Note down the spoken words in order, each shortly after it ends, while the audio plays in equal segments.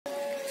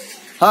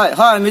হয়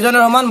হয়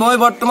মিজানুৰ ৰহমান মই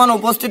বৰ্তমান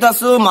উপস্থিত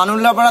আছো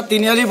মানুল্লাপাড়া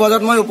তিনিআলি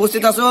বজাৰত মই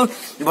উপস্থিত আছো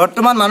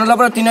বৰ্তমান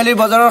মানুল্লাপাড়া তিনিআলি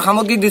বজাৰৰ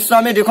সামগ্ৰিক দৃশ্য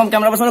আমি দেখুৱাম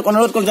কেমেৰা পাৰ্চনক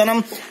অনুৰোধ কৰি জনাম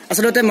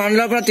আসলতে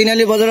মানুল্লাপাড়া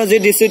তিনিআলি বজাৰৰ যে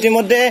দৃশ্য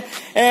ইতিমধ্যে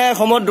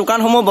সময়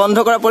দোকানসমূহ বন্ধ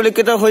কৰা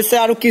পৰিলক্ষিত হৈছে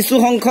আৰু কিছু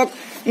সংখ্যক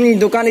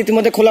দোকান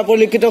ইতিমধ্যে খোলা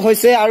পৰিলক্ষিত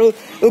হৈছে আৰু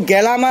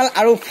গেলামাল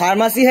আৰু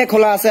ফাৰ্মাসীহে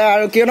খোলা আছে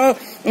আৰু কিয়নো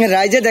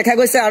ৰাইজে দেখা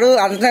গৈছে আৰু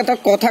এটা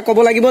কথা ক'ব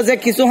লাগিব যে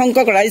কিছু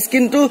সংখ্যক ৰাইজ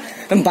কিন্তু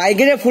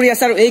বাইকেৰে ফুৰি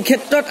আছে আৰু এই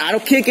ক্ষেত্ৰত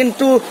আৰক্ষীয়ে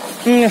কিন্তু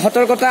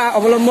সতৰ্কতা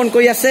অৱলম্বন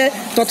কৰি আছে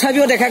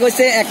তথাপিও দেখা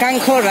গৈছে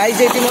একাংশ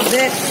ৰাইজে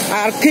ইতিমধ্যে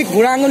আৰ্থিক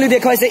বুঢ়া আঙুলি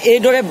দেখুৱাইছে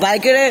এইদৰে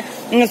বাইকেৰে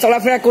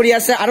চলাফেৰা কৰি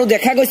আছে আৰু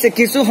দেখা গৈছে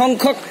কিছু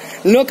সংখ্যক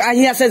লোক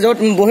আহি আছে য'ত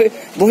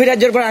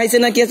বহিৰাজ্যৰ পৰা আহিছে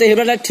না কি আছে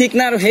সেইবিলাক ঠিক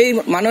না আৰু সেই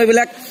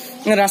মানুহবিলাক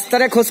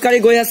ৰাস্তাৰে খোজকাঢ়ি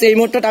গৈ আছে এই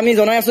মুহূৰ্তত আমি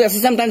জনাই আছো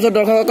এছএছএম টাইমছৰ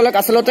দৰ্শকসকলক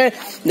আসলতে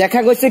দেখা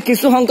গৈছে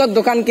কিছু সংখ্যক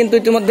দোকান কিন্তু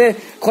ইতিমধ্যে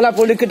খোলা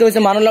পৰিলক্ষিত হৈছে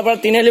মানুল্লাপাড়া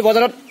তিনিআলি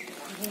বজাৰত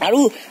আৰু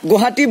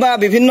গুৱাহাটী বা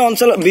বিভিন্ন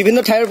অঞ্চল বিভিন্ন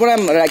ঠাইৰ পৰা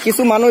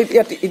কিছু মানুহ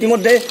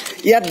ইতিমধ্যে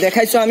ইয়াত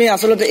দেখাইছো আমি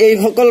আসলতে এই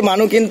সকল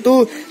মানুহ কিন্তু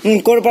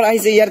ক'ৰ পৰা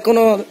আহিছে ইয়াৰ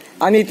কোনো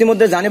আমি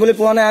ইতিমধ্যে জানিবলৈ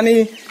পোৱা নাই আমি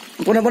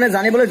পুনে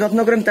জানিবলৈ যত্ন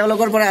কৰিম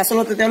তেওঁলোকৰ পৰা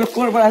আসলতে তেওঁলোক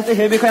ক'ৰ পৰা আহিছে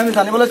সেই বিষয়ে আমি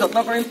জানিবলৈ যত্ন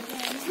কৰিম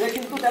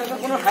কিন্তু তেওঁলোকে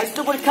কোনো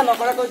স্বাস্থ্য পৰীক্ষা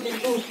নকৰাকৈ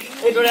কিন্তু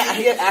এইদৰে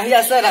আহি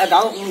আছে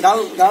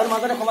গাঁৱৰ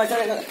মাজতে সোমাইছে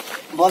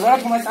বজাৰত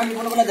সোমাইছে আমি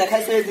পুনে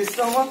দেখাইছো এই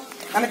দৃশ্যসমূহ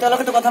আমি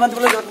তেওঁলোকে কথা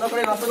পাতিবলৈ যত্ন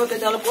কৰিম আসলতে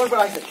তেওঁলোক ক'ৰ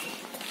পৰা আহিছে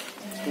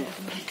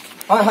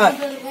হয় হয়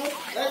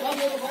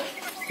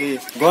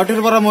গুৱাহাটীৰ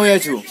পৰা মই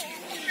আছো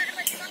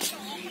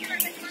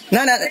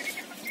নাই নাই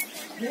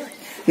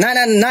নাই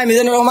নাই নাই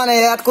মিজানুর রহমান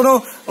ইয়াত কোনো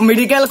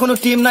মেডিকেল কোনো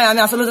টিম নাই আমি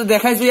আসলে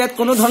দেখাইছো ইয়াত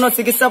কোনো ধৰণৰ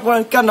চিকিৎসা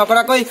পৰীক্ষা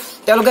নকৰাকৈ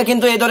তেওঁলোকে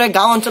কিন্তু এইদৰে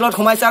গাঁও অঞ্চলত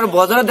সোমাইছে আৰু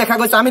বজাৰত দেখা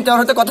গৈছে আমি তেওঁৰ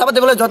সৈতে কথা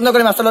পাতিবলৈ যত্ন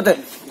কৰিম আসলতে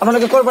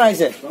আপোনালোকে ক'ৰ পৰা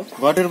আহিছে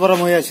গুৱাহাটীৰ পৰা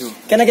মই আছো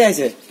কেনেকৈ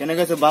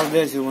আহিছে বাছ লৈ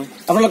আছো মই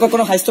আপোনালোকৰ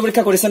কোনো স্বাস্থ্য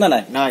পৰীক্ষা কৰিছে না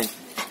নাই নাই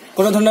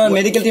কোনো ধৰণৰ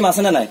মেডিকেল টিম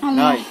আছে না নাই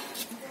নাই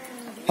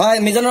হয়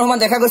মিজানুৰ ৰহমান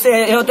দেখা গৈছে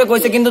ইহঁতে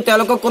কৈছে কিন্তু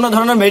তেওঁলোকক কোনো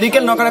ধৰণৰ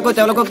মেডিকেল নকৰাকৈ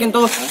তেওঁলোকক কিন্তু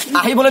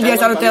আহিবলৈ দিয়া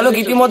আছে আৰু তেওঁলোক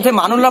ইতিমধ্যে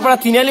মানুল্লাপাড়া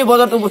তিনিআলি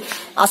বজাৰত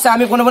আছে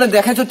আমি পুনে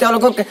দেখাইছো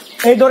তেওঁলোকক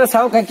এইদৰে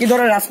চাওক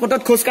কিদৰে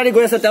ৰাজপথত খোজকাঢ়ি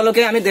গৈ আছে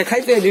তেওঁলোকে আমি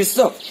দেখাইছো এই দৃশ্য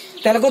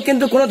তেওঁলোকক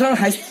কিন্তু কোনো ধৰণৰ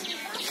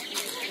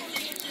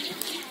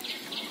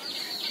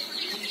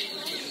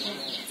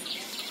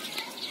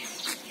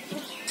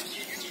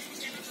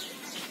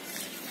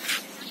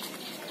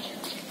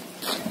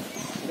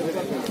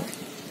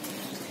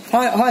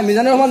হয় হয়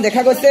মিজানুৰ ৰহমান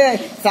দেখা গৈছে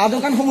চাহ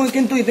দোকানসমূহ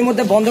কিন্তু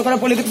ইতিমধ্যে বন্ধ কৰা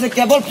পৰিলক্ষিত হৈছে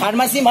কেৱল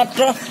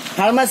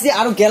ফাৰ্মাসী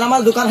আৰু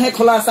গেলামাল দোকানহে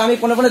খোলা আছে আমি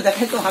পুনে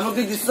দেখাইছো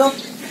সামগ্ৰিক দৃশ্য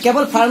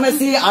কেৱল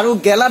ফাৰ্মাসী আৰু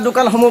গেলা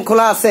দোকানসমূহ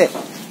খোলা আছে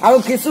আৰু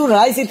কিছু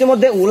ৰাইজ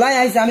ইতিমধ্যে ওলাই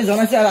আহিছে আমি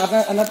জনাইছো আৰু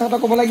এটা কথা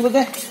ক'ব লাগিব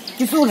যে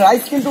কিছু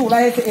ৰাইজ কিন্তু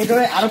ওলাই আহিছে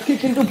এইদৰে আৰক্ষী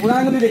কিন্তু বুঢ়া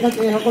আঙুলি দেখাইছে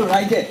এইসকল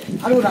ৰাইজে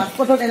আৰু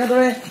ৰাজপথত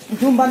এনেদৰে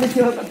জুম বান্ধি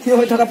থিয়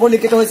হৈ থকা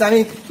পৰিলক্ষিত হৈছে আমি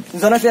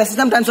জনাইছো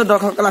এছএছএম টাইমছৰ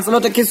দৰ্শকসকল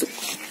আচলতে কিছু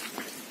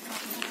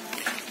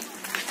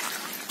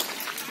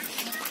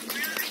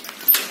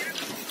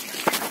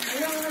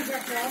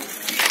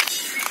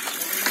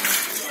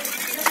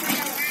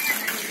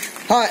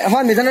হয়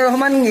হয় মিজানুৰ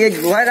ৰহমান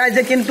গোৱাই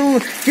ৰাইজে কিন্তু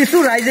কিছু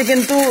ৰাইজে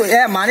কিন্তু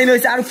মানি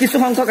লৈছে আৰু কিছু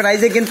সংখ্যক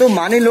ৰাইজে কিন্তু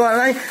মানি লোৱা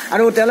নাই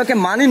আৰু তেওঁলোকে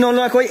মানি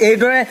নলোৱাকৈ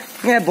এইদৰে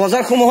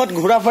বজাৰসমূহত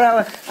ঘূৰা ফুৰা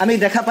আমি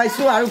দেখা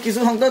পাইছো আৰু কিছু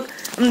সংখ্যক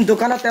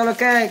দোকানত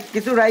তেওঁলোকে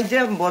কিছু ৰাইজে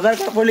বজাৰ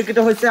কৰা পৰিলক্ষিত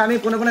হৈছে আমি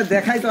পুনে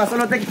দেখাইছো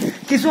আচলতে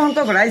কিছু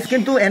সংখ্যক ৰাইজ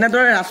কিন্তু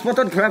এনেদৰে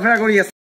ৰাজপথত ঘূৰা ফুৰা কৰি আছে।